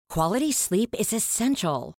Quality sleep is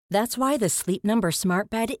essential. That's why the Sleep Number Smart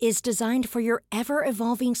Bed is designed for your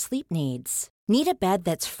ever-evolving sleep needs. Need a bed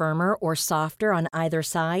that's firmer or softer on either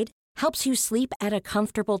side? Helps you sleep at a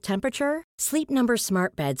comfortable temperature? Sleep Number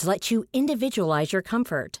Smart Beds let you individualize your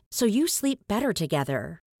comfort, so you sleep better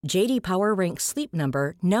together. J.D. Power ranks Sleep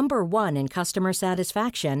Number number 1 in customer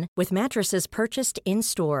satisfaction with mattresses purchased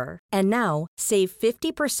in-store. And now, save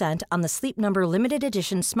 50% on the Sleep Number Limited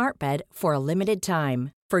Edition Smart Bed for a limited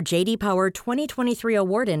time. For J.D. Power 2023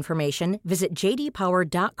 award information, visit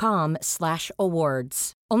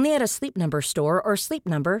jdpower.com/awards. Only at a Sleep Number store or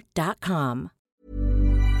sleepnumber.com.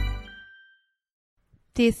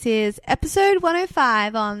 This is episode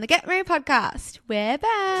 105 on the Get Merry podcast. We're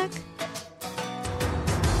back.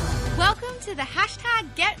 Welcome to the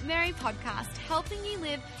hashtag Get Merry podcast, helping you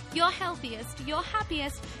live your healthiest, your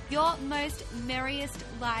happiest, your most merriest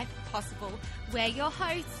life possible. We're your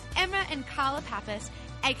hosts, Emma and Carla Pappas,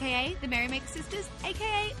 aka the Merrymaker Sisters,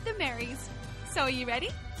 aka the Marys. So are you ready?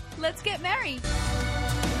 Let's get merry.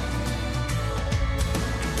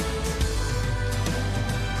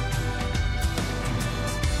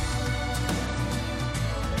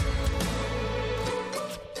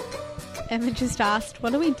 Emma just asked,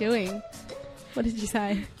 what are we doing? What did you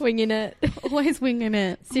say? Winging it. Always winging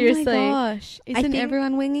it. Seriously. Oh my gosh. Isn't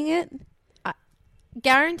everyone winging it?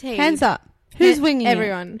 Guaranteed. Hands up. Who's winging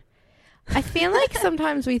everyone? I feel like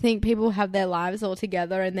sometimes we think people have their lives all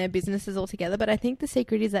together and their businesses all together, but I think the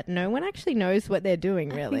secret is that no one actually knows what they're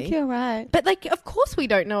doing, really. I think you're right. But, like, of course we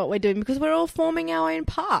don't know what we're doing because we're all forming our own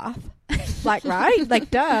path. Like, right? Like,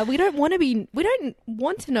 duh. We don't want to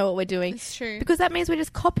know what we're doing. It's true. Because that means we're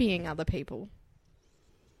just copying other people.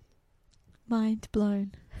 Mind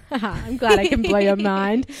blown. I'm glad I can blow your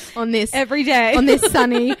mind on this every day. On this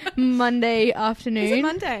sunny Monday afternoon. Is it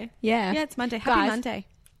Monday? Yeah. Yeah, it's Monday. Happy Monday.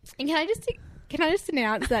 And can I just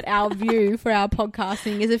announce that our view for our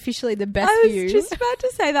podcasting is officially the best view? I was just about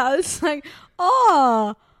to say that. I was like,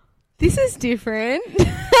 oh, this is different.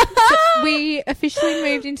 So we officially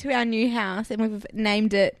moved into our new house and we've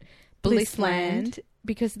named it Blissland.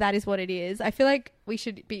 Because that is what it is. I feel like we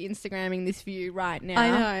should be Instagramming this view right now. I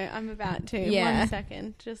know. I'm about to. Yeah. 1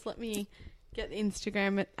 second. Just let me get the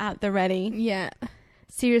Instagram at the ready. Yeah.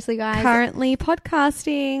 Seriously, guys. Currently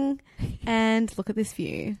podcasting. And look at this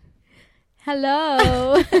view.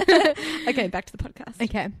 Hello. Okay, back to the podcast.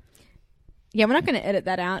 Okay. Yeah, we're not going to edit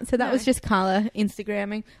that out. So that was just Carla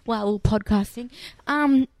Instagramming while podcasting.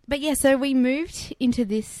 But yeah, so we moved into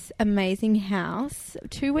this amazing house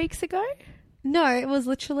 2 weeks ago. No, it was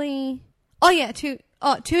literally... Oh, yeah, 2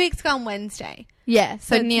 weeks ago on Wednesday. Yeah,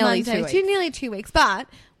 so nearly Monday, 2 weeks. Nearly 2 weeks, but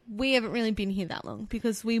we haven't really been here that long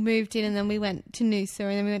because we moved in and then we went to Noosa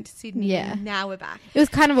and then we went to Sydney. Yeah. And now we're back. It was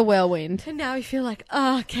kind of a whirlwind. And now we feel like,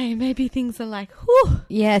 oh, okay, maybe things are like, whew.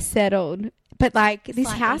 Yeah, settled. But like this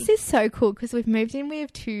Slightly. house is so cool because we've moved in. We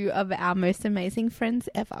have 2 of our most amazing friends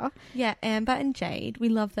ever. Yeah, Amber and Jade. We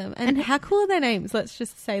love them. And how cool are their names? Let's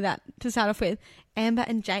just say that to start off with. Amber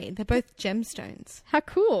and Jade. They're both gemstones. How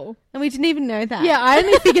cool. And we didn't even know that. Yeah, I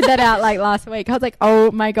only figured that out like last week. I was like,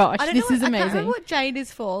 oh my gosh, this is I amazing. can't remember what Jade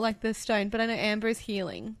is for, like the stone, but I know Amber is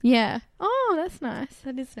healing. Yeah. Oh, that's nice.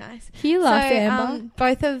 That is nice. Heal us,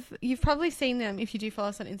 Amber. You've probably seen them if you do follow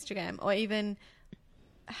us on Instagram or even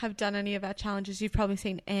have done any of our challenges. You've probably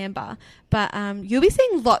seen Amber. But you'll be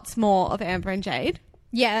seeing lots more of Amber and Jade.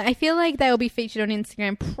 Yeah, I feel like they will be featured on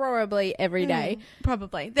Instagram probably every day.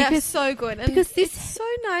 Probably. They're so good. And because it's so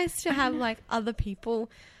nice to have like other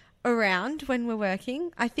people around when we're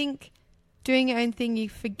working. I think doing your own thing, you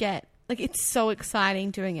forget. Like it's so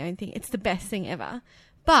exciting doing your own thing. It's the best thing ever.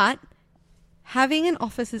 But having an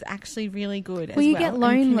office is actually really good as well. You get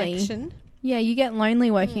lonely. Connection. Yeah, you get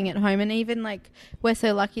lonely working at home, and even like we're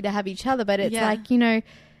so lucky to have each other, but it's like, you know,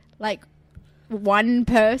 like one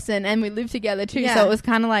person and we live together too. So it was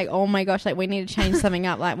kind of like, oh my gosh, like we need to change something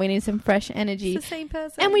up. Like we need some fresh energy. It's the same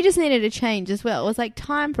person. And we just needed a change as well. It was like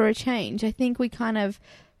time for a change. I think we kind of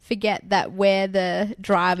forget that we're the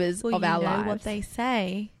drivers of our lives. What they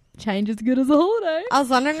say. Change is good as a holiday. I was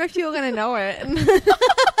wondering if you were going to know it.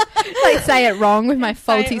 Like say it wrong with my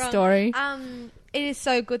faulty story. It is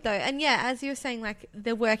so good though. And yeah, as you were saying, like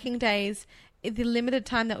the working days, the limited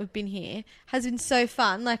time that we've been here has been so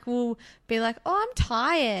fun. Like we'll be like, oh, I'm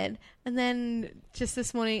tired. And then just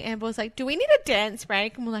this morning, Amber was like, do we need a dance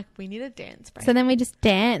break? And we're like, we need a dance break. So then we just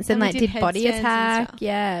danced and like did body headstands attack.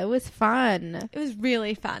 Yeah, it was fun. It was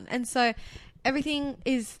really fun. And so everything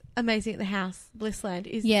is amazing at the house. Blissland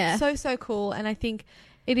is so cool. And I think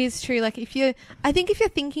it is true. Like if you're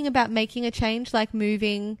thinking about making a change, like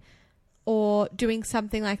moving or doing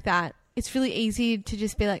something like that, it's really easy to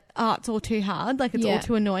just be like, oh, it's all too hard. Like, it's all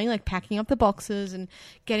too annoying. Like, packing up the boxes and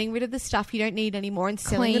getting rid of the stuff you don't need anymore and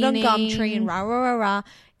selling it on Gumtree and rah.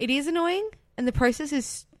 It is annoying, and the process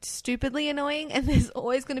is stupidly annoying, and there's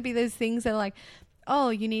always going to be those things that are like, oh,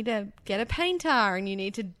 you need to get a painter and you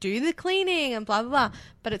need to do the cleaning and blah, blah, blah.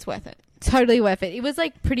 But it's worth it. Totally worth it. It was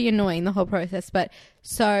like pretty annoying, the whole process, but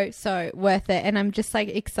so worth it. And I'm just like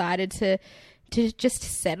excited to just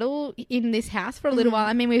settle in this house for a little while.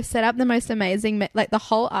 I mean, we've set up the most amazing, like the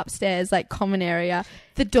whole upstairs, like common area.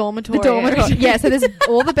 The dormitory. Yeah, so there's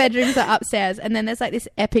all the bedrooms are upstairs, and then there's like this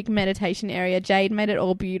epic meditation area. Jade made it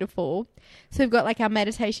all beautiful. So we've got like our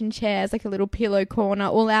meditation chairs, like a little pillow corner.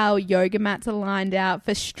 All our yoga mats are lined out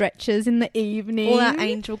for stretches in the evening. All our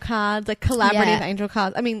angel cards, like collaborative angel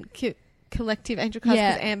cards. I mean, collective angel cards,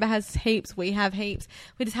 because Amber has heaps, we have heaps.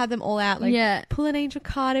 We just have them all out, like pull an angel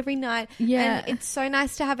card every night. And it's so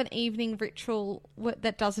nice to have an evening ritual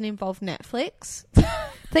that doesn't involve Netflix.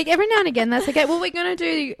 Like every now and again, that's okay. Well, we're going to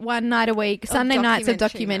do one night a week. Sunday nights are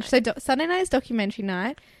documentary. So Sunday night is documentary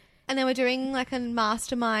night. And then we're doing like a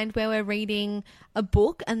mastermind where we're reading a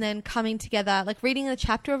book and then coming together, like reading a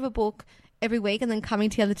chapter of a book every week and then coming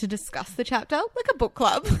together to discuss the chapter, like a book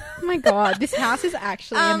club. Oh my God, this house is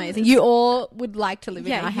actually amazing. You all would like to live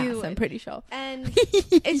in our house, I'm pretty sure. And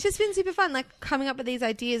it's just been super fun, like coming up with these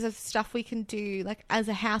ideas of stuff we can do like as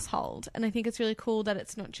a household. And I think it's really cool that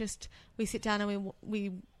it's not just we sit down and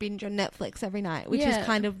we binge on Netflix every night, which is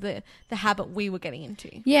kind of the habit we were getting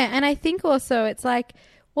into. Yeah, and I think also it's like,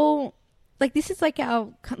 well, like this is like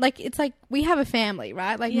it's like we have a family,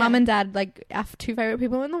 right? Like mum and dad, like our two favorite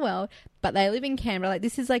people in the world, but they live in Canberra. Like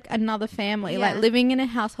this is like another family, like living in a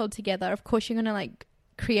household together. Of course you're going to like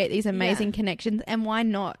create these amazing connections, and why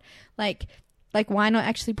not? Like why not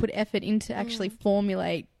actually put effort into actually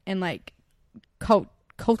formulate and like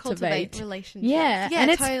cultivate relationships. Yeah, and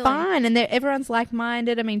it's fun, and everyone's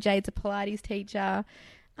like-minded. I mean, Jade's a Pilates teacher.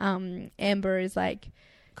 Amber is like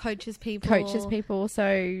coaches people.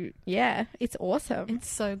 So yeah, it's awesome. It's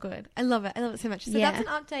so good. I love it so much. So that's an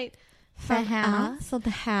update from us on the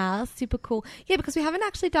house. Super cool. Yeah, because we haven't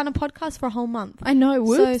actually done a podcast for a whole month. I know.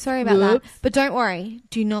 Whoops. So sorry about that. But don't worry.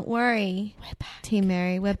 Do not worry. We're back. Team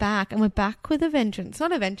Mary, we're back. And we're back with a vengeance.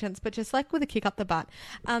 Not a vengeance, but just like with a kick up the butt.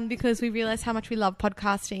 Because we realized how much we love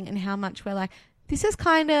podcasting and how much we're like, this is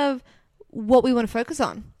kind of what we want to focus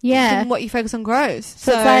on. Yeah. And what you focus on grows.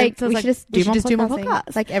 So it's like, we should just do more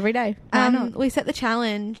podcasts. Like every day. Why not? We set the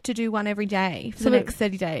challenge to do one every day for the next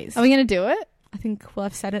 30 days. Are we going to do it? I think, well,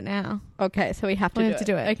 I've said it now. Okay, so we have to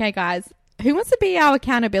do it. Okay, guys. Who wants to be our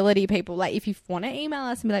accountability people? Like, if you want to email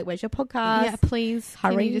us and be like, where's your podcast? Yeah, please.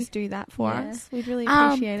 Hurry. Can you just do that for us? We'd really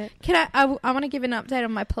appreciate it. Can I want to give an update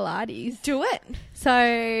on my Pilates. Do it.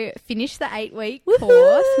 So, finished the 8-week course.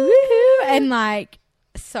 Woohoo! And like,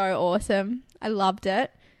 so awesome. I loved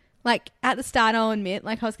it. Like at the start, I'll admit,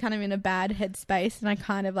 like I was kind of in a bad headspace and I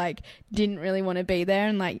kind of like didn't really want to be there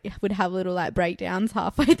and like would have little like breakdowns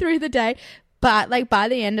halfway through the day. But like by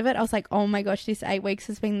the end of it, I was like, oh my gosh, this 8 weeks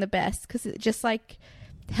has been the best because it just like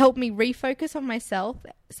helped me refocus on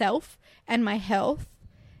myself and my health,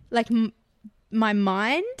 like my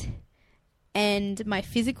mind and my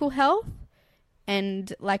physical health.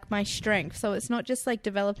 And like my strength. So it's not just like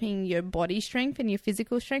developing your body strength and your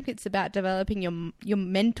physical strength. It's about developing your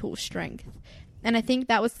mental strength. And I think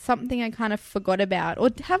that was something I kind of forgot about or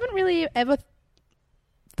haven't really ever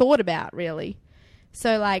thought about really.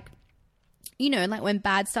 So like, you know, like when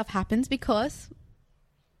bad stuff happens, because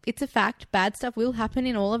it's a fact, bad stuff will happen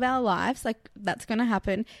in all of our lives. Like that's going to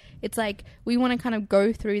happen. It's like we want to kind of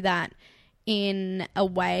go through that in a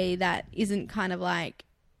way that isn't kind of like,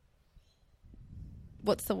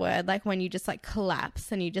 what's the word? Like when you just like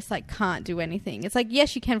collapse and you just like can't do anything. It's like,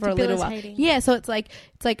 yes, you can for a little while. Yeah. So it's like,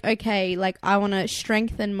 okay, like I want to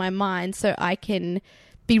strengthen my mind so I can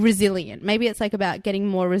be resilient. Maybe it's like about getting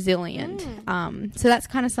more resilient. So that's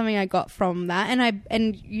kind of something I got from that.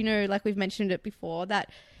 And you know, like we've mentioned it before, that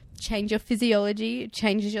change your physiology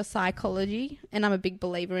changes your psychology, and I'm a big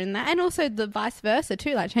believer in that. And also the vice versa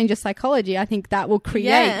too, like change your psychology. I think that will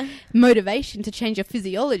create motivation to change your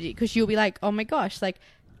physiology, because you'll be like, oh my gosh, like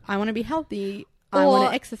I want to be healthy, I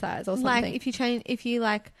want to exercise or something. Like if you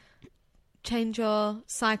like change your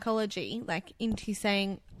psychology like into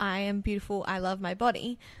saying I am beautiful, I love my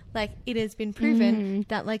body, like it has been proven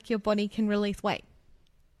that like your body can release weight.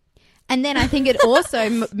 And then I think it also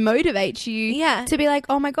motivates you to be like,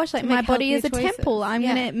 oh my gosh, like my body is a temple. I'm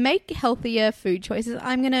going to make healthier food choices.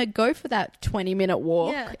 I'm going to go for that 20-minute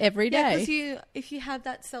walk every day. Yeah, because if you have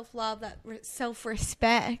that self-love, that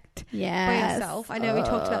self-respect for yourself. I know we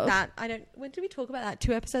talked about that. When did we talk about that?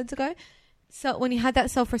 2 episodes ago? when you have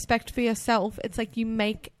that self-respect for yourself, it's like you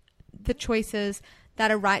make the choices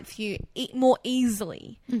that are right for you more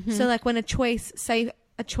easily. Mm-hmm. So like when a choice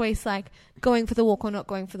like going for the walk or not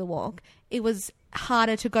going for the walk, it was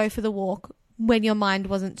harder to go for the walk when your mind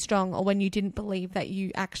wasn't strong or when you didn't believe that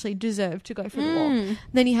you actually deserved to go for the walk.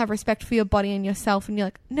 Then you have respect for your body and yourself, and you're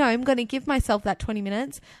like, no, I'm going to give myself that 20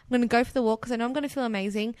 minutes. I'm going to go for the walk because I know I'm going to feel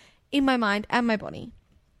amazing in my mind and my body.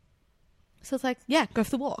 So it's like, yeah, go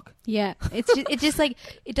for the walk. Yeah. It just like,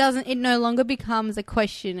 it no longer becomes a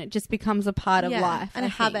question. It just becomes a part of life. And a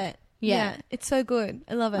habit. Yeah. It's so good.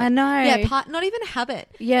 I love it. I know. Yeah. Not even a habit.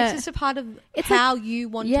 Yeah. It's just a part of how you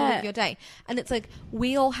want to live your day. And it's like,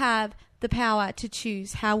 we all have the power to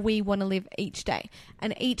choose how we want to live each day.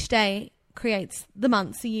 And each day creates the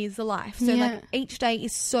months, the years, the life. So like each day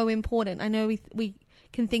is so important. I know we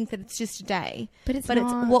can think that it's just a day. But it's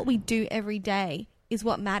what we do every day is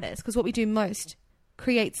what matters, because what we do most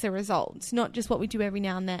creates the results, not just what we do every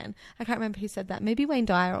now and then. I can't remember who said that. Maybe Wayne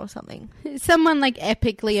Dyer or something. Someone like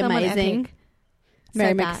epically amazing. Epic.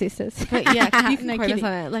 Mary McSisters. But yeah, you can quote us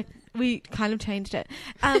on it. Like, we kind of changed it.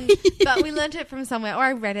 But we learned it from somewhere, or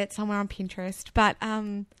I read it somewhere on Pinterest. But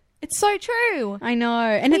it's so true. I know.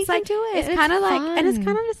 And it's like, it's kind of like, and it's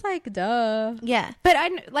kind of just like, duh. Yeah. But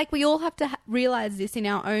like, we all have to realize this in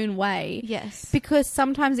our own way. Yes. Because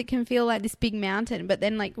sometimes it can feel like this big mountain, but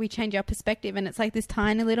then like we change our perspective and it's like this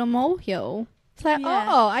tiny little molehill. It's like,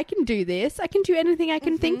 oh, I can do this. I can do anything I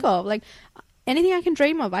can think of. Like anything I can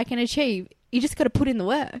dream of, I can achieve. You just got to put in the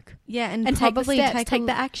work. Yeah, and probably take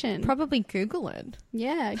the action. Probably Google it.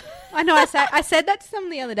 Yeah. I know. I said that to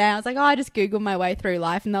someone the other day. I was like, I just Googled my way through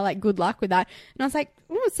life. And they're like, good luck with that. And I was like,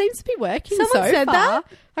 it seems to be working so far. Someone said that?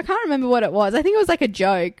 I can't remember what it was. I think it was like a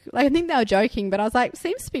joke. Like, I think they were joking, but I was like,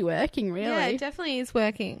 seems to be working, really. Yeah, it definitely is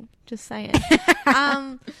working. Just saying.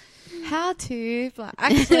 How to...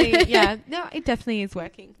 Actually, yeah. No, it definitely is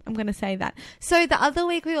working. I'm going to say that. So the other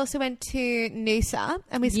week we also went to Noosa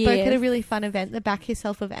and we spoke at a really fun event, the Back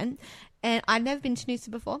Yourself event. And I'd never been to Noosa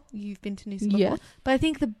before. You've been to Noosa before. Yeah. But I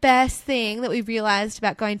think the best thing that we realised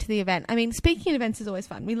about going to the event... I mean, speaking at events is always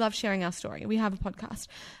fun. We love sharing our story. We have a podcast.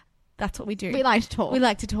 That's what we do. We like to talk. We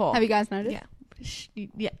like to talk. Have you guys noticed? Yeah.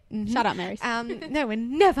 Yeah. Mm-hmm. Shut up, Mary. No, we're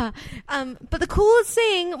never. But the coolest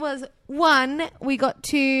thing was, one, we got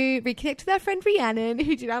to reconnect with our friend Rhiannon,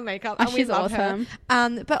 who did our makeup. And she's awesome.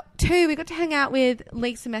 But two, we got to hang out with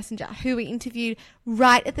Lisa Messenger, who we interviewed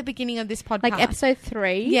right at the beginning of this podcast. Like episode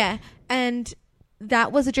 3. Yeah. And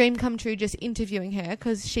that was a dream come true, just interviewing her,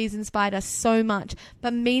 because she's inspired us so much.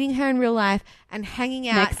 But meeting her in real life and hanging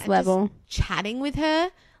out next level, just chatting with her,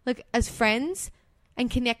 like as friends, and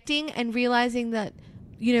connecting and realizing that,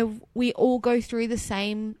 you know, we all go through the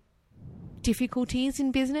same difficulties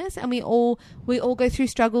in business, and we all go through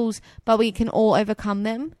struggles, but we can all overcome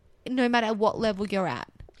them no matter what level you're at.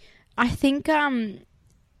 I think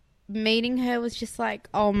meeting her was just like,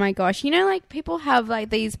 oh my gosh, you know, like people have like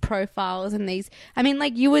these profiles and these, I mean,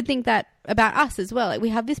 like you would think that about us as well. Like we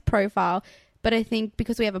have this profile, but I think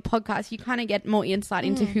because we have a podcast, you kind of get more insight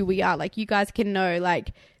into who we are. Like you guys can know,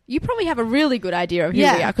 like, you probably have a really good idea of who we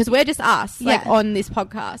are, because we're just us, like on this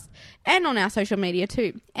podcast and on our social media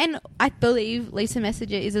too. And I believe Lisa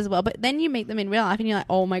Messenger is as well. But then you meet them in real life and you're like,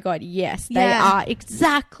 oh my God, yes, they are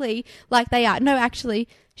exactly like they are. No, actually,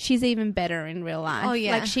 she's even better in real life. Oh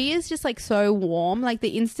yeah. Like she is just like so warm. Like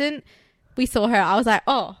the instant we saw her, I was like,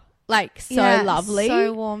 oh, like so lovely,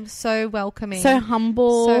 so warm, so welcoming, so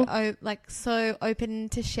humble, so open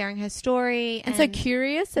to sharing her story, and so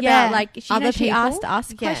curious about like she asked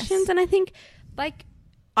us questions. And I think like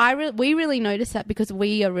we really notice that because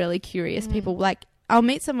we are really curious people. Like I'll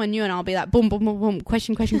meet someone new and I'll be like, boom, boom, boom, boom,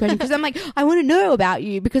 question. Because I'm like, I want to know about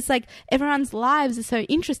you, because like everyone's lives are so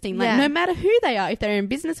interesting. Like no matter who they are, if they're in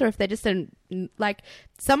business or if they're just like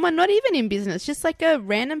someone not even in business, just like a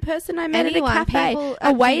random person I met at a cafe,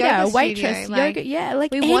 a waiter, a waitress, like, yoga.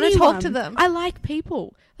 Like we want to talk to them. I like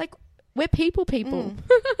people. Like we're people.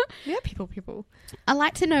 Yeah, people. I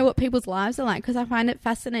like to know what people's lives are like, because I find it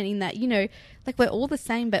fascinating that, you know, like we're all the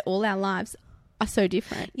same, but all our lives are so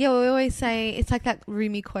different. Yeah, we always say it's like that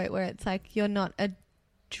Rumi quote where it's like, you're not a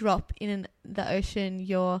drop in the ocean,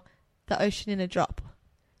 you're the ocean in a drop.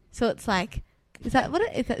 So it's like, is that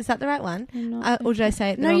the right one? Or did I say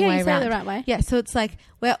it the wrong way around? No, you say it the right way. Yeah, so it's like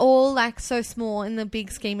we're all like so small in the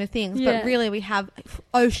big scheme of things, but really we have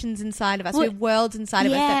oceans inside of us. We have worlds inside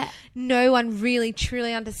of us that no one really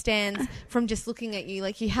truly understands from just looking at you.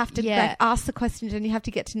 Like you have to like ask the questions and you have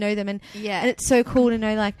to get to know them, and it's so cool to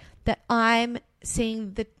know like that I'm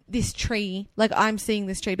seeing this tree, like I'm seeing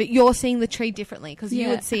this tree, but you're seeing the tree differently because you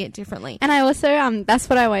would see it differently. And I also, that's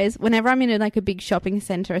what I always, whenever I'm in like a big shopping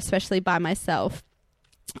centre, especially by myself,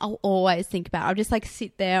 I'll always think about, I'll just like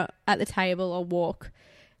sit there at the table or walk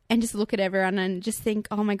and just look at everyone and just think,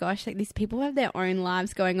 oh my gosh, like these people have their own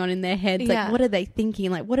lives going on in their heads. Yeah. Like, what are they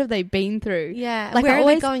thinking? Like, what have they been through? Yeah. Like, where are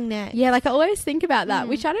they going next? Yeah. Like, I always think about that,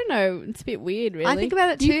 which I don't know. It's a bit weird, really. I think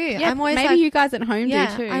about it too. I'm always maybe you guys at home do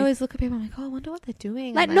too. I always look at people, I'm like, oh, I wonder what they're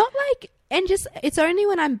doing. Like, not like, and just, it's only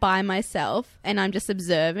when I'm by myself and I'm just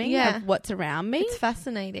observing of what's around me. It's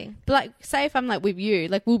fascinating. But like, say if I'm like with you,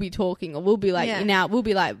 like we'll be talking or we'll be like, we'll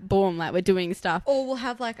be like, boom, like we're doing stuff. Or we'll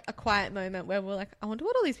have like a quiet moment where we're like, I wonder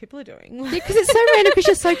what all these people are doing. Yeah, because it's so random because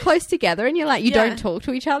you're so close together and you're like, you don't talk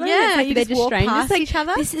to each other. Yeah, it's like you they're just walk strangers. past like, each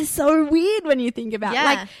other. This is so weird when you think about it.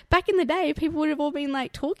 Like back in the day, people would have all been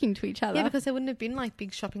like talking to each other. Yeah, because there wouldn't have been like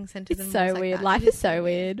big shopping centres. It's so weird. Life is so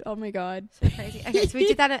weird. Oh my God. So crazy. Okay, so we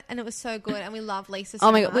did that and it was so good and we love Lisa so much.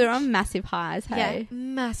 Oh my God, we were on massive highs. Hey? Yeah,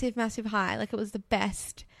 massive high. Like it was the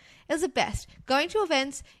best. It was the best. Going to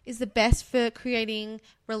events is the best for creating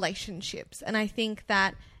relationships. And I think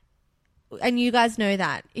that, and you guys know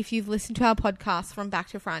that if you've listened to our podcast from back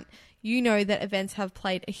to front, you know that events have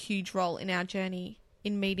played a huge role in our journey,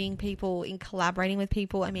 in meeting people, in collaborating with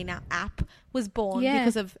people. I mean, our app was born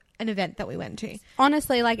because of an event that we went to.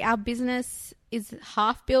 Honestly, like our business is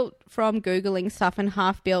half built from Googling stuff and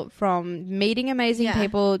half built from meeting amazing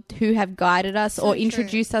people who have guided us or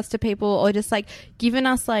introduced us to people or just like given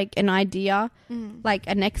us like an idea, like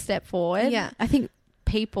a next step forward. Yeah. I think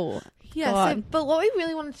people... Yeah, but what we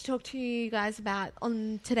really wanted to talk to you guys about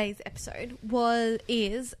on today's episode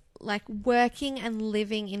is like working and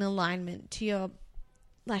living in alignment to your,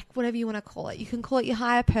 like, whatever you want to call it. You can call it your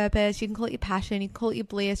higher purpose, you can call it your passion, you can call it your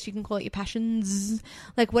bliss, you can call it your passions,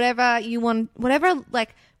 like whatever you want, whatever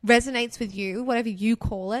like resonates with you, whatever you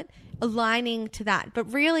call it, aligning to that.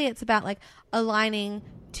 But really it's about like aligning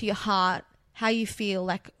to your heart, how you feel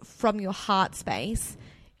like from your heart space,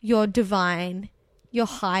 your divine, your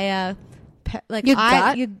higher, like your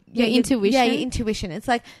gut, your intuition. Yeah, your intuition. It's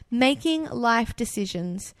like making life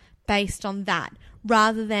decisions based on that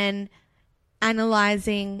rather than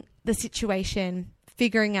analyzing the situation,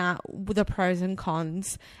 figuring out the pros and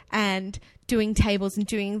cons and doing tables and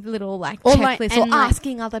doing little like checklists or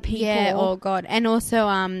asking other people. Yeah, oh God. And also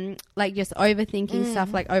like just overthinking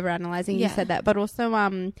stuff, like overanalyzing, you said that, but also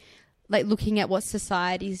like looking at what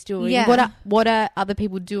society's doing. Yeah. What are other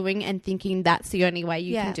people doing and thinking that's the only way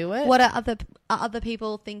you can do it? What are other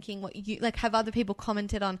people thinking what you like, have other people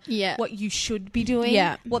commented on what you should be doing,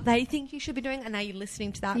 what they think you should be doing, and are you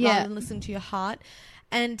listening to that rather than listening to your heart?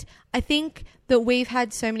 And I think that we've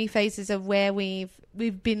had so many phases of where we've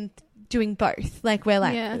been doing both. Like we're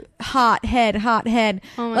like heart, head.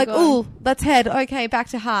 Oh like, ooh, that's head. Okay, back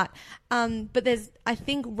to heart. But I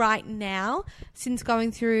think right now, since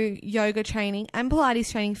going through yoga training and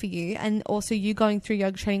Pilates training for you, and also you going through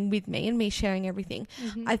yoga training with me and me sharing everything,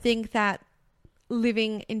 I think that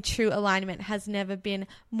living in true alignment has never been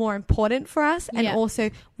more important for us. And also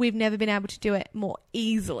we've never been able to do it more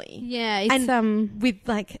easily. Yeah. It's, with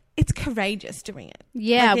like, it's courageous doing it.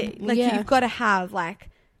 Yeah. You've got to have like,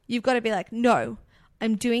 you've got to be like, no,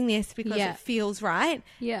 I'm doing this because it feels right.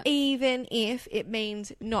 Yeah. Even if it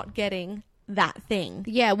means not getting that thing.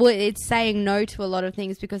 Yeah. Well, it's saying no to a lot of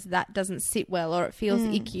things because that doesn't sit well or it feels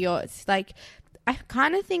icky, or it's like, I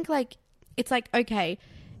kind of think like, it's like, okay,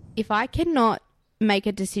 if I cannot make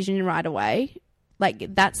a decision right away,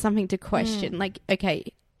 like that's something to question. Like,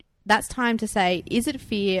 okay, that's time to say, is it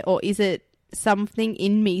fear or is it something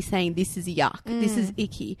in me saying this is yuck, this is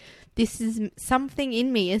icky, this is something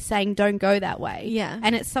in me is saying don't go that way. Yeah.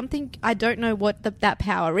 And it's something, I don't know what that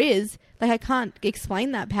power is. Like I can't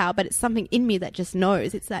explain that power, but it's something in me that just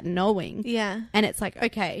knows. It's that knowing. Yeah. And it's like,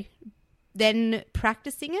 okay, then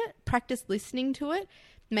practice listening to it,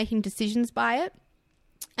 making decisions by it,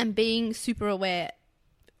 and being super aware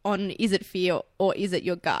on is it fear or is it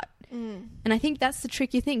your gut? And I think that's the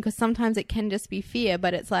tricky thing, because sometimes it can just be fear,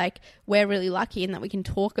 but it's like we're really lucky in that we can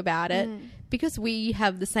talk about it because we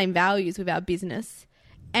have the same values with our business,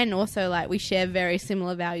 and also like we share very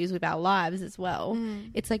similar values with our lives as well.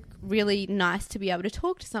 It's like really nice to be able to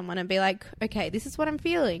talk to someone and be like, okay, this is what I'm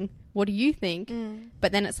feeling. What do you think?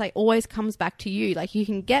 But then it's like always comes back to you. Like you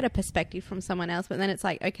can get a perspective from someone else, but then it's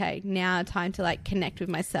like, okay, now time to like connect with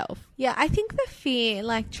myself. Yeah, I think the fear,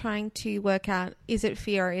 like trying to work out, is it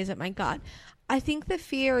fear or is it my gut? I think the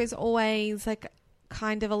fear is always like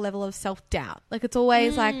kind of a level of self-doubt. Like it's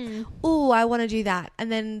always like, oh, I want to do that.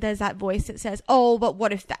 And then there's that voice that says, oh, but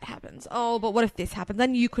what if that happens? Oh, but what if this happens?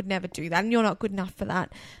 Then you could never do that and you're not good enough for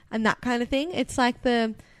that. And that kind of thing. It's like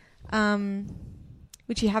the,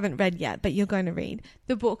 which you haven't read yet, but you're going to read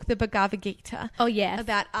the book, the Bhagavad Gita. Oh, yes.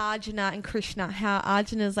 About Arjuna and Krishna, how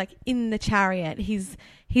Arjuna's like in the chariot. He's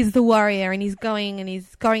the warrior and he's going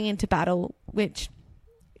into battle, which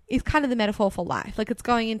is kind of the metaphor for life. Like it's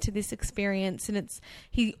going into this experience and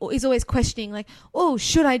he's always questioning like, oh,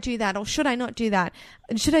 should I do that? Or should I not do that?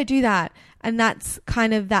 And should I do that? And that's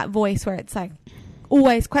kind of that voice where it's like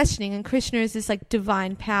always questioning. And Krishna is this like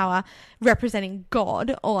divine power representing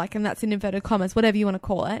God, or like, and that's in inverted commas, whatever you want to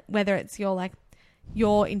call it, whether it's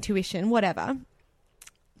your intuition, whatever.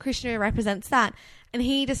 Krishna represents that. And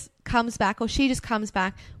he just comes back, or she just comes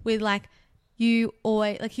back with like, you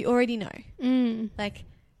already know. Like,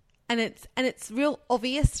 and it's real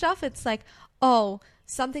obvious stuff. It's like, oh,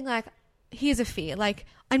 something like, here's a fear. Like,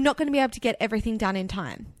 I'm not going to be able to get everything done in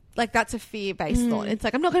time. Like, that's a fear-based thought. It's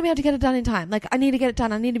like, I'm not going to be able to get it done in time. Like, I need to get it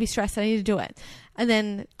done. I need to be stressed. I need to do it. And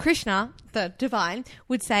then Krishna, the divine,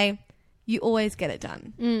 would say, you always get it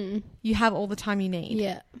done. You have all the time you need.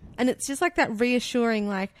 Yeah. And it's just like that reassuring,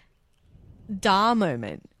 like, da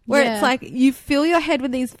moment where it's like, you fill your head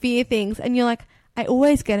with these fear things and you're like, I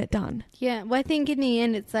always get it done. Yeah. Well, I think in the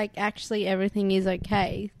end, it's like actually everything is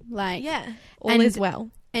okay. Like, all is well.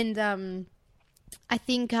 And I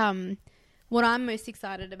think what I'm most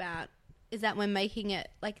excited about is that we're making it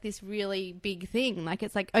like this really big thing. Like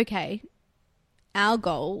it's like, okay, our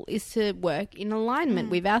goal is to work in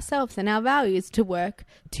alignment with ourselves and our values, to work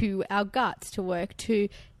to our guts, to work to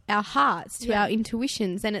our hearts, to our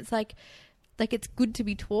intuitions. And it's like it's good to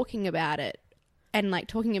be talking about it. And like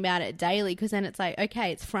talking about it daily, because then it's like,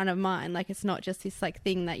 okay, it's front of mind. Like it's not just this like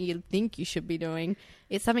thing that you think you should be doing.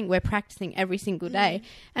 It's something we're practicing every single day.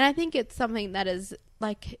 And I think it's something that is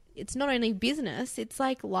like, it's not only business, it's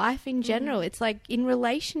like life in general. It's like in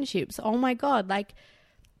relationships. Oh my God. Like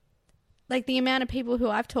the amount of people who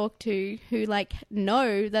I've talked to who like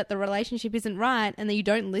know that the relationship isn't right and that you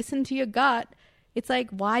don't listen to your gut. It's like,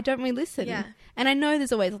 why don't we listen? Yeah. And I know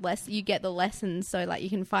there's always you get the lessons so like you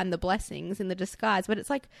can find the blessings in the disguise, but it's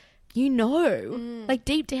like, you know, like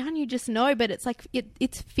deep down you just know, but it's like,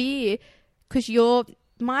 it's fear, because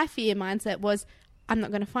my fear mindset was, I'm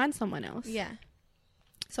not going to find someone else. Yeah.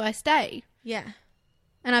 So I stay. Yeah.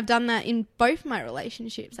 And I've done that in both my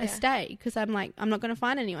relationships. I stay because I'm like, I'm not going to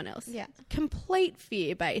find anyone else. Yeah. Complete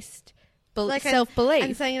fear-based like self-belief.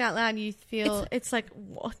 And saying it out loud, you feel it's like,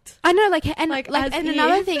 what? I know,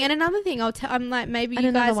 another thing I'm like, maybe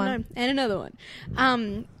you guys know. And another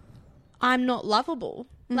one. I'm not lovable.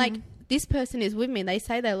 Like, this person is with me. They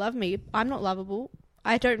say they love me. I'm not lovable.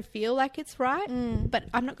 I don't feel like it's right, but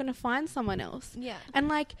I'm not going to find someone else. Yeah. And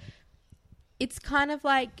like, it's kind of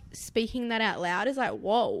like speaking that out loud is like,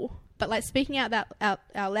 whoa. But like speaking out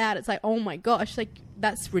loud, it's like, oh my gosh, like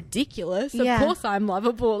that's ridiculous. Of course I'm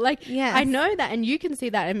lovable. Like, I know that, and you can see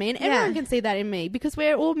that in me, and everyone can see that in me, because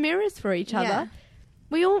we're all mirrors for each other.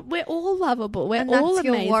 We're all lovable. We're all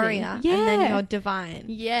amazing. Your warrior, and then you're divine.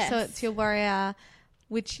 Yes. So it's your warrior,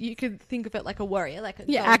 which you could think of it like a warrior, like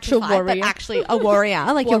actual warrior, but actually a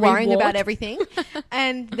warrior. Like you're worrying about everything,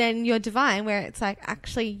 and then you're divine, where it's like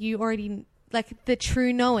actually you already like the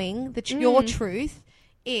true knowing that your truth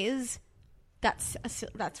is that's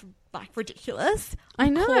like ridiculous. I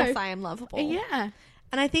know. Of course I am lovable. Yeah.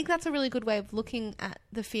 And I think that's a really good way of looking at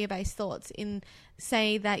the fear-based thoughts. In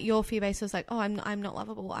say that your fear-based was like, oh, I'm not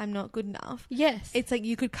lovable, I'm not good enough. Yes. It's like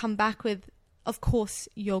you could come back with, of course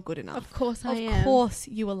you're good enough. Of course I am. Of course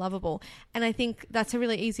you are lovable. And I think that's a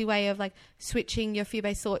really easy way of like switching your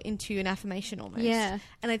fear-based thought into an affirmation almost. Yeah.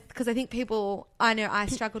 And because I think people, I know I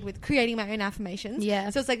struggled with creating my own affirmations.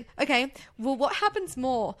 Yeah. So it's like, okay, well, what happens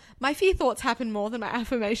more? My fear thoughts happen more than my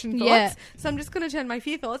affirmation thoughts. Yeah. So I'm just going to turn my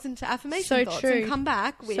fear thoughts into affirmation thoughts and come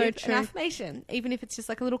back with an affirmation, even if it's just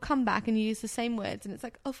like a little comeback and you use the same words. And it's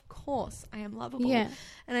like, of course I am lovable. Yeah.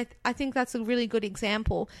 And I think that's a really good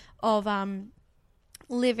example of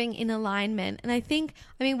living in alignment. And I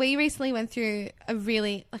mean, we recently went through a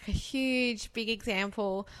really like a huge big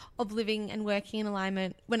example of living and working in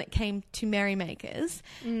alignment when it came to Merrymakers.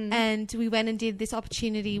 And we went and did this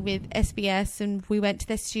opportunity with SBS, and we went to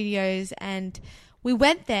their studios, and we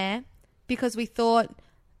went there because we thought,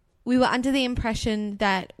 we were under the impression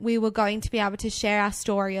that we were going to be able to share our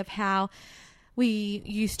story of how we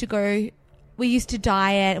used to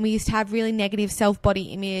diet, and we used to have really negative self-body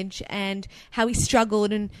image, and how we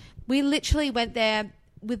struggled. And we literally went there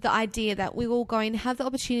with the idea that we were going to have the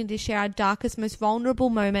opportunity to share our darkest, most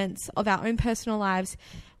vulnerable moments of our own personal lives,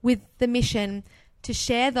 with the mission to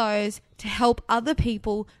share those, to help other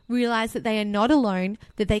people realize that they are not alone,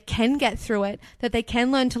 that they can get through it, that they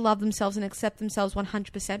can learn to love themselves and accept themselves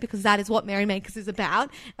 100%, because that is what Merrymakers is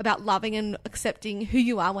about loving and accepting who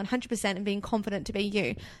you are 100% and being confident to be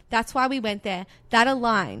you. That's why we went there. That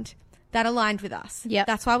aligned with us. Yep.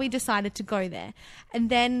 That's why we decided to go there.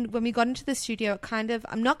 And then when we got into the studio, it kind of,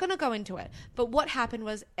 I'm not going to go into it, but what happened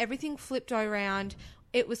was everything flipped around.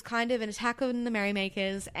 It was kind of an attack on the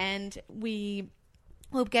Merrymakers, and we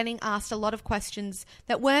were getting asked a lot of questions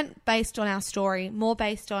that weren't based on our story, more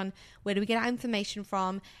based on where do we get our information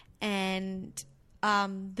from, and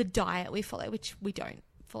the diet we follow, which we don't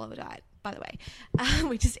follow a diet, by the way.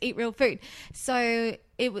 We just eat real food. So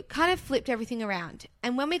it kind of flipped everything around.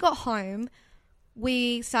 And when we got home,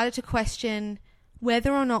 we started to question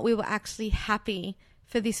whether or not we were actually happy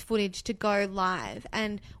for this footage to go live,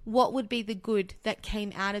 and what would be the good that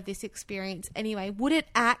came out of this experience anyway. Would it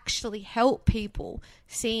actually help people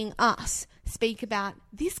seeing us speak about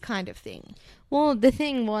this kind of thing? Well, the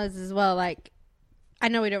thing was as well, like, I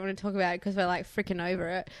know we don't want to talk about it because we're like freaking over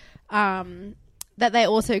it, that they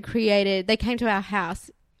also they came to our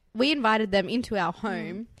house. We invited them into our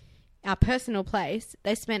home, our personal place.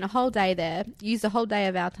 They spent a whole day there, used a whole day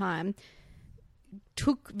of our time,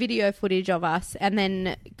 took video footage of us, and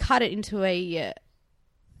then cut it into a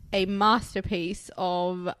masterpiece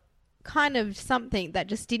of kind of something that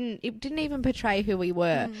just didn't even portray who we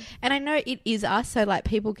were. And I know it is us, so like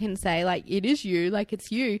people can say like it is you, like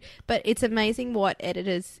it's you, but it's amazing what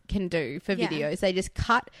editors can do for videos. They just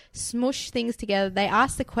smush things together. They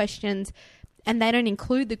ask the questions and they don't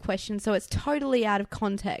include the questions, so it's totally out of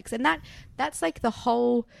context. And that's like the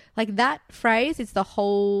whole, like that phrase is the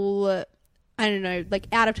whole, I don't know, like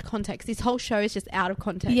out of context. This whole show is just out of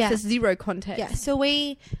context. Yeah. There's zero context. Yeah. So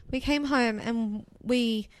we came home and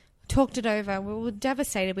we talked it over. We were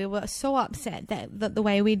devastated. We were so upset that the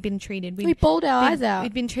way we'd been treated. We bawled our eyes out.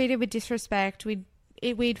 We'd been treated with disrespect.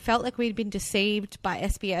 We'd felt like we'd been deceived by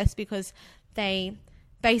SBS because they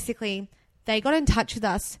got in touch with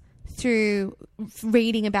us through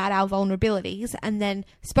reading about our vulnerabilities and then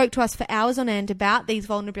spoke to us for hours on end about these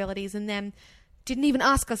vulnerabilities, and then didn't even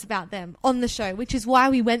ask us about them on the show, which is why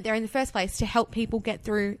we went there in the first place, to help people get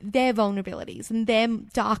through their vulnerabilities and their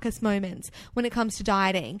darkest moments when it comes to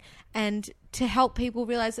dieting, and to help people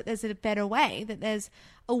realize that there's a better way, that there's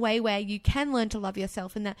a way where you can learn to love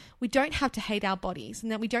yourself, and that we don't have to hate our bodies, and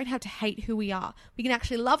that we don't have to hate who we are. We can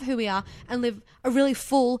actually love who we are and live a really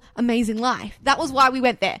full, amazing life. That was why we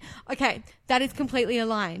went there. Okay, that is completely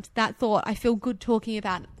aligned. That thought, I feel good talking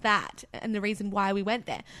about that and the reason why we went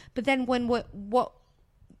there. But then when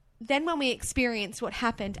we experienced what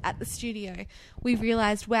happened at the studio, we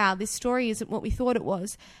realized, wow, this story isn't what we thought it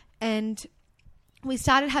was. And we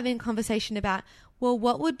started having a conversation about, well,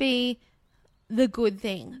 what would be the good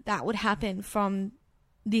thing that would happen from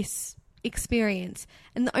this experience?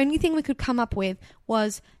 And the only thing we could come up with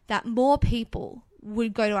was that more people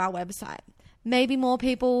would go to our website. Maybe more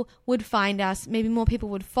people would find us. Maybe more people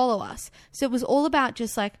would follow us. So it was all about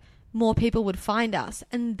just like more people would find us.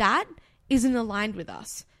 And that isn't aligned with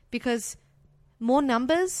us, because more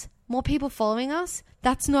numbers, more people following us,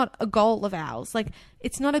 that's not a goal of ours. Like,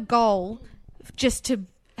 it's not a goal just to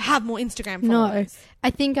have more Instagram followers. No,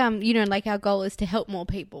 I think, like our goal is to help more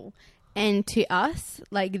people. And to us,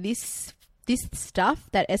 like this stuff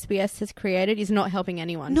that SBS has created is not helping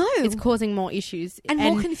anyone. No. It's causing more issues. And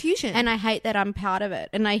more confusion. And I hate that I'm part of it.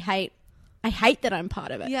 And I hate that I'm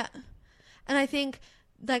part of it. Yeah. And I think,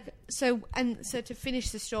 like, so to finish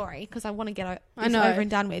the story, because I want to get this over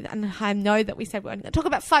and done with, and I know that we said we're only going to talk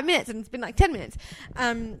about 5 minutes, and it's been like 10 minutes.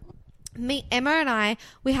 Emma and I,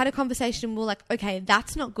 we had a conversation, and we were like, okay,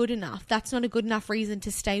 that's not good enough. That's not a good enough reason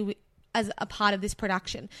to stay as a part of this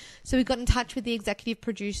production. So we got in touch with the executive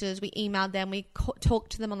producers. We emailed them. We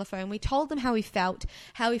talked to them on the phone. We told them how we felt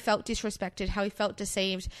disrespected, how we felt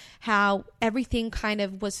deceived, how everything kind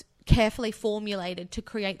of was carefully formulated to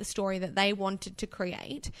create the story that they wanted to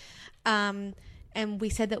create. And we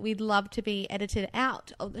said that we'd love to be edited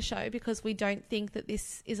out of the show because we don't think that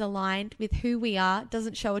this is aligned with who we are,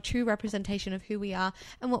 doesn't show a true representation of who we are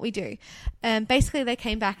and what we do. Basically, they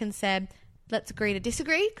came back and said, let's agree to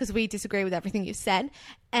disagree, because we disagree with everything you've said,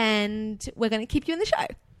 and we're going to keep you in the show.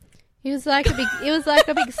 It was like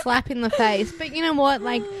a big slap in the face. But you know what?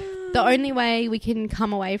 Like, the only way we can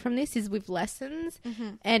come away from this is with lessons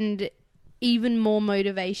and even more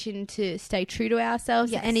motivation to stay true to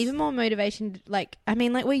ourselves, and even more motivation. Like, I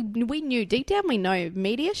mean, like we knew deep down, we know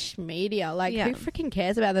media. Like, who freaking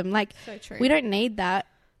cares about them? Like, so true. We don't need that.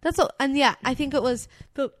 That's all. And yeah, I think it was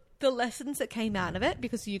the lessons that came out of it,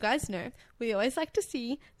 because you guys know we always like to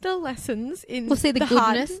see the lessons in we'll see the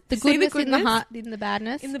goodness, the goodness in the heart, in the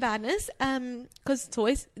badness, because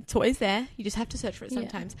it's always there. You just have to search for it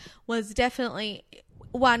sometimes. Was definitely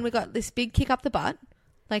one, we got this big kick up the butt,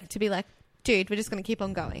 like to be like, dude, we're just going to keep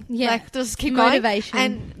on going. Yeah. Like, just keep motivation.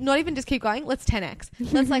 Going. And not even just keep going, let's 10x.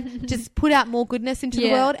 Let's like just put out more goodness into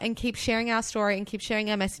the world and keep sharing our story and keep sharing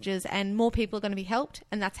our messages, and more people are going to be helped.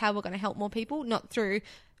 And that's how we're going to help more people, not through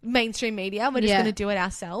mainstream media. We're just going to do it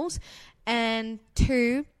ourselves. And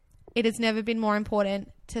 2, it has never been more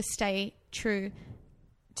important to stay true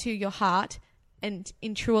to your heart and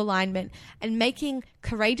in true alignment, and making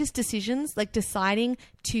courageous decisions, like deciding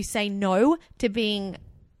to say no to being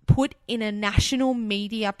put in a national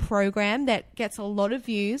media program that gets a lot of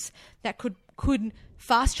views, that could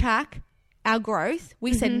fast track our growth.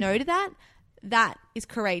 We said no to that. That is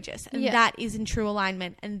courageous, and that is in true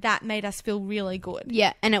alignment, and that made us feel really good.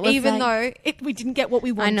 Yeah, and it was even though we didn't get what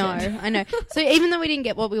we wanted. I know. So even though we didn't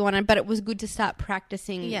get what we wanted, but it was good to start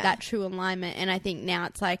practicing that true alignment. And I think now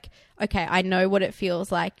it's like, okay, I know what it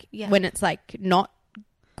feels like when it's like not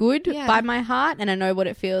good by my heart, and I know what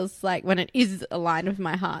it feels like when it is aligned with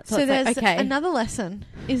my heart. So it's there's like, okay, another lesson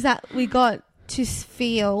is that we got to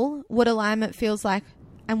feel what alignment feels like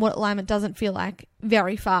and what alignment doesn't feel like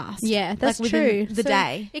very fast. Yeah, that's like true. The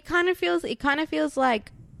day. It kind of feels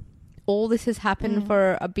like all this has happened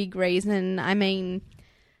for a big reason. I mean,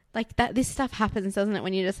 like that, this stuff happens, doesn't it?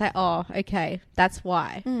 When you just say, oh, okay, that's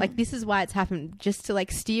why. Like, this is why it's happened, just to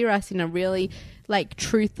like steer us in a really like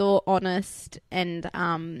truth or honest and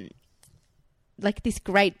like this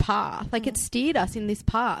great path. Like it steered us in this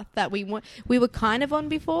path that we were kind of on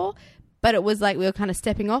before, but it was like we were kind of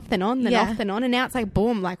stepping off, then on, then off, then on. And now it's like,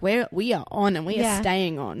 boom, like we are on, and we are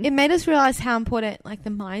staying on. It made us realize how important like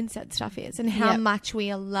the mindset stuff is, and how much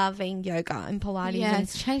we are loving yoga and Pilates. Yeah, and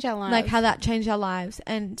it's changed our lives. Like how that changed our lives,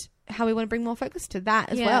 and how we want to bring more focus to that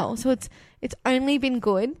as well. So it's only been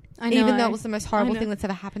good. I know. Even though it was the most horrible thing that's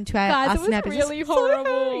ever happened to us in our business. Really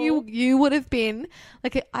horrible. You would have been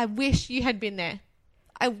like, I wish you had been there.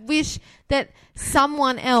 I wish that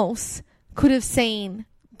someone else could have seen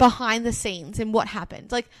behind the scenes and what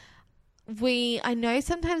happened. Like I know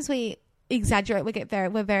sometimes we exaggerate.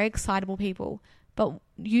 We're very excitable people, but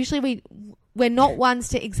usually we're not ones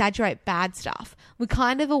to exaggerate bad stuff. We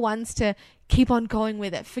kind of are ones to keep on going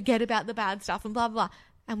with it, forget about the bad stuff and blah, blah, blah.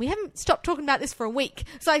 And we haven't stopped talking about this for a week.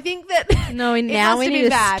 So I think that no, now we need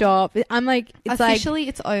to stop. I'm like, officially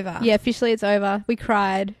it's over. Yeah, officially it's over. We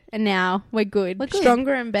cried, and now we're good.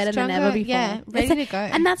 Stronger and better than ever before. Yeah, ready to go.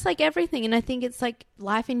 And that's like everything. And I think it's like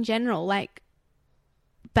life in general. Like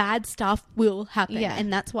bad stuff will happen. Yeah.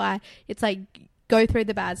 And that's why it's like go through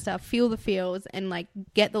the bad stuff, feel the feels, and like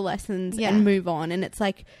get the lessons and move on. And it's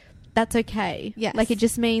like, that's okay. Yes. Like it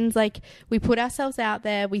just means like we put ourselves out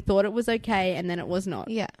there, we thought it was okay, and then it was not.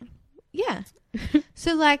 Yeah. Yeah.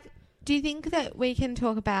 So like, do you think that we can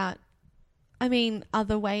talk about,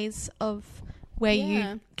 other ways of where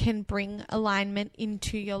you can bring alignment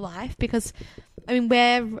into your life? Because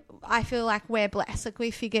I feel like we're blessed. Like we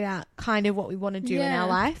figured out kind of what we want to do in our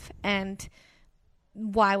life and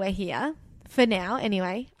why we're here. For now,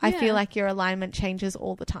 anyway, I feel like your alignment changes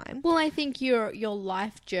all the time. Well, I think your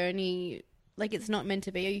life journey, like it's not meant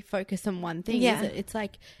to be you focus on one thing, is it? It's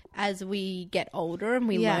like as we get older and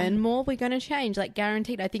we learn more, we're going to change, like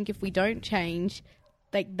guaranteed. I think if we don't change,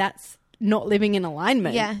 like that's not living in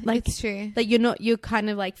alignment. Yeah, like it's true. Like you're kind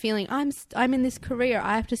of like feeling I'm in this career.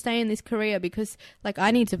 I have to stay in this career because like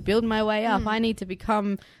I need to build my way up. I need to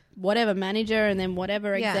become whatever manager and then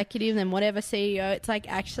whatever executive and then whatever CEO. It's like,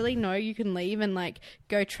 actually, no, you can leave and like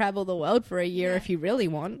go travel the world for a year if you really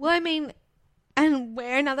want. Well, and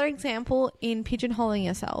we're another example in pigeonholing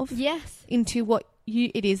yourself into what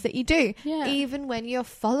it is that you do. Yeah. Even when you're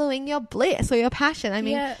following your bliss or your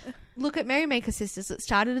passion. Look at Merrymaker Sisters. It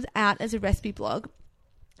started out as a recipe blog.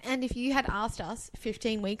 And if you had asked us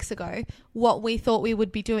 15 weeks ago what we thought we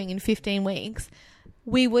would be doing in 15 weeks,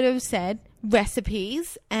 we would have said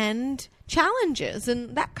recipes and challenges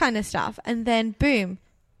and that kind of stuff. And then boom,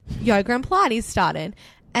 yoga and Pilates started.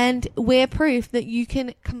 And we're proof that you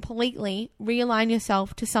can completely realign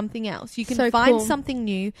yourself to something else. You can find something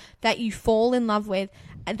new that you fall in love with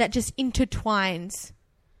and that just intertwines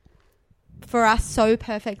for us so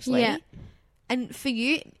perfectly. Yeah. And for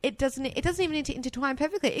you, it doesn't even need to intertwine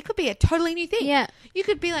perfectly. It could be a totally new thing. Yeah. You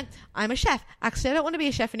could be like, I'm a chef. Actually, I don't want to be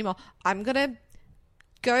a chef anymore. I'm going to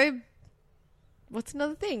go, what's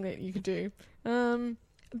another thing that you could do?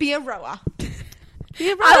 Be a rower.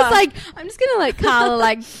 I was like, I'm just going to let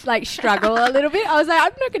Carla like struggle a little bit. I was like,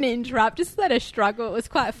 I'm not going to interrupt. Just let her struggle. It was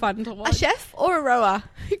quite fun to watch. A chef or a rower?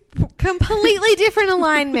 Completely different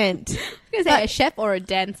alignment. I was going to say a chef or a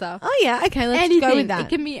dancer. Oh, yeah. Okay, let's go with that. It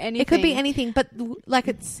can be anything. It could be anything, but like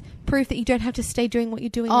it's proof that you don't have to stay doing what you're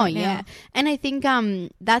doing right now. And I think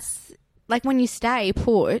that's like when you stay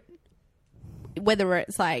put, whether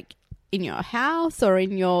it's like in your house or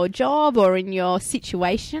in your job or in your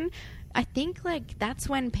situation, I think like that's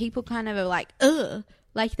when people kind of are like, ugh.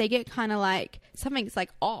 Like they get kind of like something's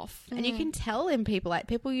like off, and you can tell in people, like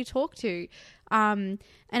people you talk to, and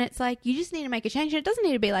it's like you just need to make a change. And it doesn't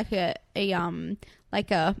need to be like a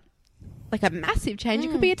massive change.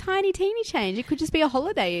 It could be a tiny, teeny change. It could just be a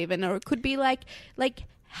holiday even, or it could be like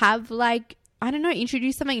have like, I don't know,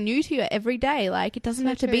 introduce something new to you every day. Like it doesn't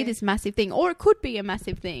have to be this massive thing, or it could be a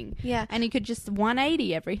massive thing. Yeah. And you could just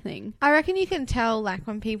 180 everything. I reckon you can tell like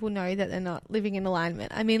when people know that they're not living in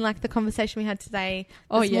alignment. I mean, like the conversation we had today,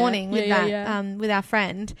 this morning with with our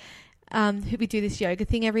friend, who we do this yoga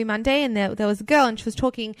thing every Monday, and there was a girl and she was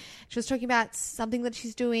talking about something that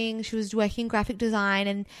she's doing. She was working graphic design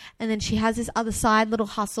and then she has this other side little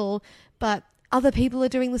hustle, but other people are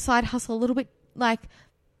doing the side hustle a little bit like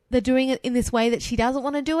they're doing it in this way that she doesn't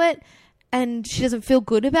want to do it and she doesn't feel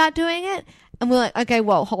good about doing it. And we're like, okay,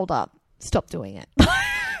 well, hold up. Stop doing it.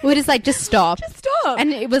 We're just like, just stop. Just stop.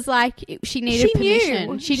 And it was like she needed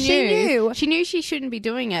permission. She knew. She knew she shouldn't be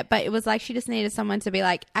doing it, but it was like she just needed someone to be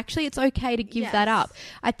like, actually, it's okay to give that up.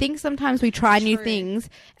 I think sometimes we try new things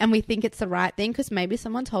and we think it's the right thing because maybe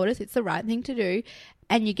someone told us it's the right thing to do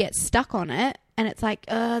and you get stuck on it and it's like,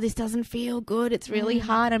 this doesn't feel good. It's really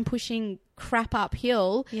hard. I'm pushing crap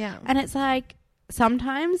uphill. Yeah. And it's like,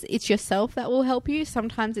 sometimes it's yourself that will help you.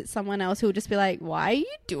 Sometimes it's someone else who will just be like, why are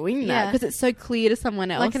you doing that? Because it's so clear to someone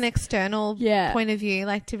else. Like an external point of view,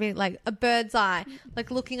 like to be like a bird's eye, like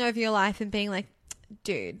looking over your life and being like,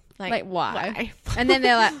 dude, like why? And then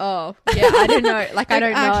they're like, oh, yeah, I don't know. Like, I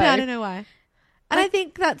don't know. Actually, I don't know why. And I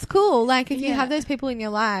think that's cool. Like if you have those people in your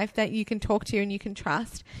life that you can talk to and you can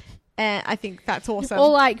trust, I think that's awesome. Or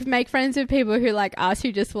like make friends with people who like us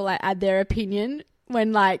who just will like add their opinion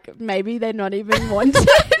when like maybe they're not even wanted.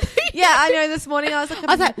 Yeah, I know. This morning I was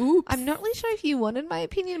like, oops. I'm not really sure if you wanted my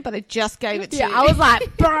opinion, but I just gave it to you. I was like,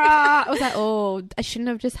 bruh. I was like, oh, I shouldn't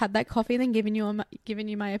have just had that coffee and then given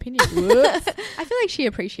you my opinion. Whoops. I feel like she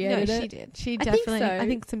appreciated it. No, she did. She definitely. I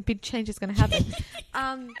think some big change is going to happen.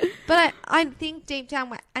 But I think deep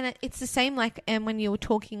down, and it's the same like when you were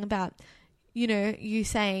talking about, you know, you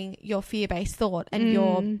saying your fear-based thought and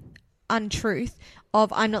your untruth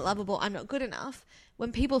of I'm not lovable, I'm not good enough.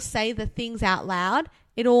 When people say the things out loud,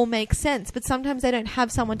 it all makes sense. But sometimes they don't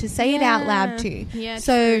have someone to say it out loud to. Yeah,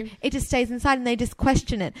 so it just stays inside and they just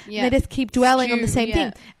question it. Yeah. And they just keep dwelling on the same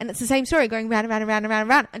thing. And it's the same story going round and round and round and round and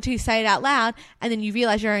round until you say it out loud and then you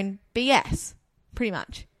realise your own BS, pretty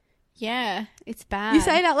much. Yeah, it's bad. You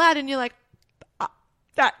say it out loud and you're like,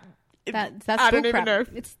 that's I don't even know.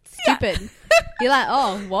 It's stupid. Yeah. You're like,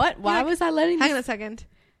 oh, what? Why was I letting Hang on a second.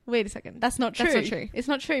 Wait a second. That's not true. It's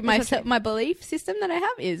not true. My belief system that I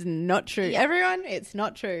have is not true. Yeah. Everyone, it's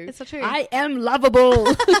not true. It's not true. I am lovable.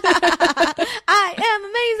 I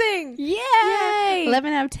am amazing. Yeah. Yay.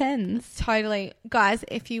 11 out of 10. Totally. Guys,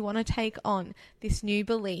 if you want to take on this new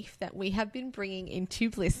belief that we have been bringing into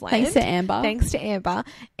Blissland. Thanks to Amber.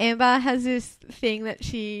 Amber has this thing that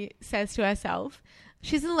she says to herself.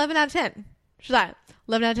 She's an 11 out of 10. She's like,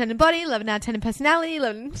 11 out of 10 in body, 11 out of 10 in personality,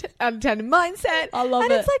 11 out of 10 in mindset. I love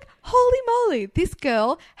it. And it's like, holy moly, this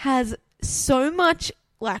girl has so much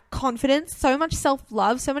like confidence, so much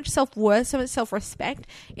self-love, so much self-worth, so much self-respect.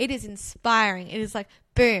 It is inspiring. It is like,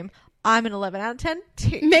 boom, I'm an 11 out of 10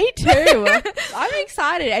 too. Me too. I'm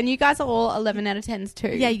excited. And you guys are all 11 out of 10s too.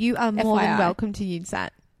 Yeah, you are more than welcome to use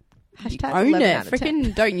that. Hashtag own it.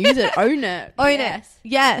 Freaking don't use it. Own it. Own it.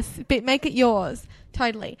 Yes. But make it yours.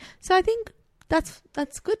 Totally. So I think that's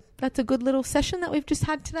good. That's a good little session that we've just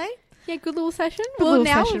had today. Yeah, good little session. Well,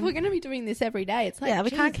 now we're going to be doing this every day. It's like, we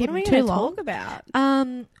can't keep it too long. Talk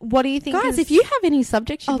about? What do you think? Guys, if you have any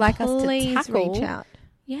subjects you'd like us to tackle, reach out.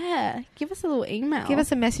 Yeah, give us a little email. Give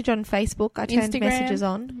us a message on Facebook. I turned messages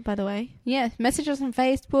on, by the way. Yeah, message us on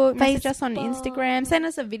Facebook. Message us on Instagram. Send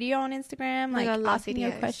us a video on Instagram, like asking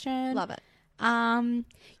your question. Love it.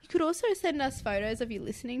 You could also send us photos of you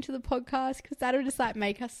listening to the podcast because that'll just like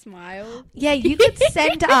make us smile. Yeah, you could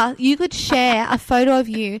you could share a photo of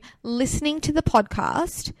you listening to the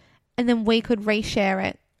podcast and then we could reshare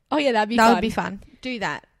it. Oh yeah, that would be fun. Do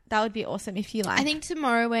that. That would be awesome if you like. I think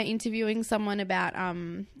tomorrow we're interviewing someone about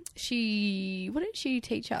what did she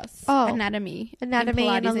teach us? Oh, anatomy and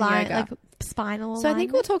like spinal. So I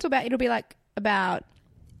think we'll talk about, it'll be like about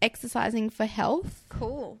exercising for health.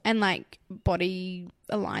 Cool. And like body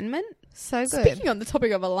alignment. So good. Speaking on the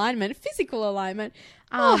topic of alignment, physical alignment.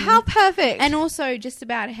 How perfect. And also just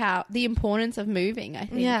about how the importance of moving, I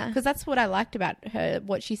think. Yeah. Because that's what I liked about her,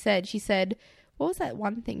 what she said. She said, what was that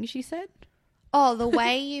one thing she said? Oh, the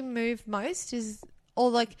way you move most is, or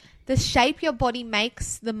like the shape your body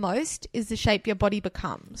makes the most is the shape your body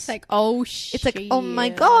becomes. It's like, oh, shit. It's like, oh my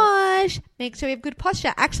gosh, make sure we have good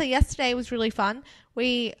posture. Actually, yesterday was really fun.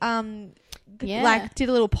 We did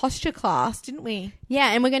a little posture class, didn't we?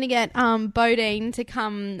 Yeah, and we're going to get Bodine to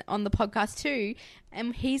come on the podcast too,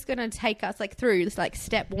 and he's going to take us like through this like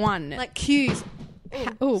step one. Like cues.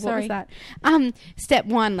 Oh, what was that? Step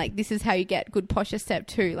one, like this is how you get good posture. Step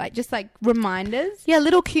two, like just like reminders. Yeah,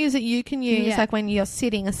 little cues that you can use, like when you're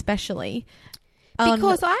sitting, especially.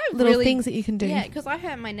 Because I have little things that you can do. Yeah, because I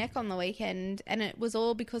hurt my neck on the weekend, and it was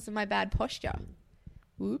all because of my bad posture.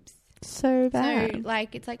 Whoops. So bad. So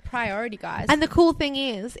like it's like priority, guys. And the cool thing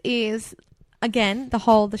is again,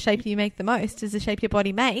 the shape you make the most is the shape your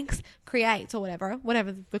body creates, or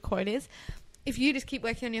whatever the quote is. If you just keep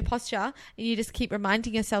working on your posture and you just keep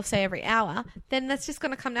reminding yourself, say every hour, then that's just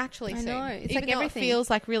going to come naturally soon. I know. It's Even like everything. It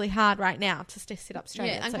feels like really hard right now to sit up straight.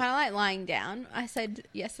 Yeah, I'm kind of like lying down. I said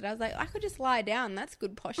yesterday, I was like, I could just lie down. That's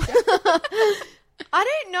good posture. I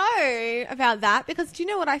don't know about that, because do you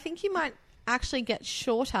know what? I think you might actually get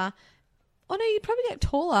shorter. Oh no, you'd probably get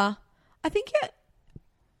taller. I think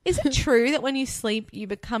is it true that when you sleep you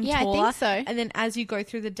become taller? I think so. And then as you go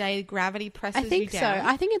through the day, gravity presses you down? I think so.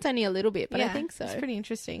 I think it's only a little bit, but I think so. It's pretty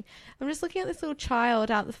interesting. I'm just looking at this little child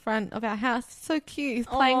out the front of our house. It's so cute. He's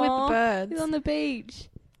playing with the birds. He's on the beach.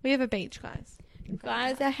 We have a beach, guys.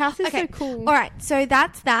 Guys, our house is so cool. All right, so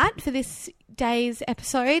that's that for this day's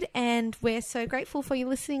episode, and we're so grateful for you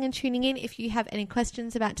listening and tuning in. If you have any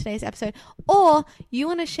questions about today's episode, or you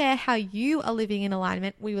want to share how you are living in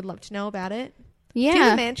alignment, we would love to know about it. Yeah. Do you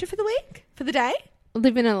have a mantra for the week? For the day?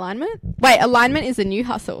 Live in alignment? Wait, alignment is a new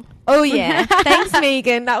hustle. Oh, yeah. Thanks,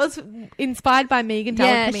 Megan. That was inspired by Megan Dallacamino.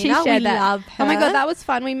 Yeah, she shared that. Love her. Oh, my God, that was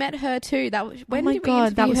fun. We met her, too. That was, when did we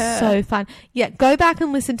that was her? So fun. Yeah, go back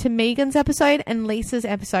and listen to Megan's episode and Lisa's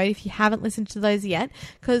episode if you haven't listened to those yet,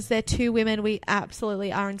 because they're two women we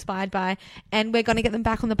absolutely are inspired by, and we're going to get them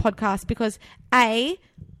back on the podcast because, A,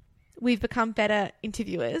 we've become better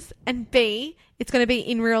interviewers, and B, it's going to be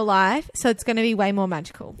in real life, so it's going to be way more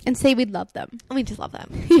magical. And C, we'd love them. And we just love them.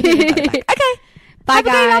 Okay. Bye, have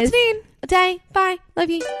guys. a great afternoon, a day. Bye. Love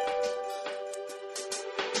you.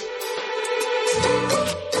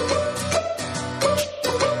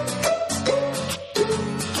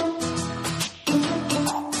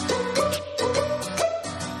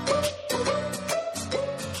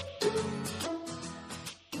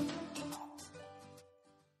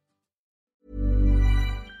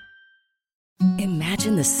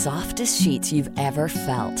 Imagine the softest sheets you've ever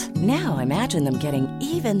felt. Now imagine them getting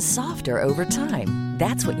even softer over time.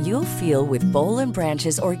 That's what you'll feel with Boll &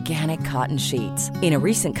 Branch's organic cotton sheets. In a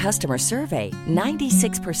recent customer survey,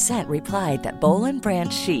 96% replied that Boll &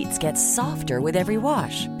 Branch sheets get softer with every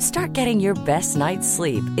wash. Start getting your best night's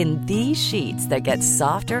sleep in these sheets that get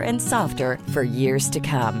softer and softer for years to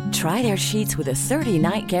come. Try their sheets with a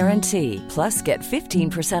 30-night guarantee. Plus, get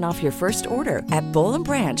 15% off your first order at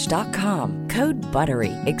bollandbranch.com. Code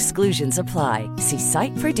BUTTERY. Exclusions apply. See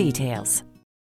site for details.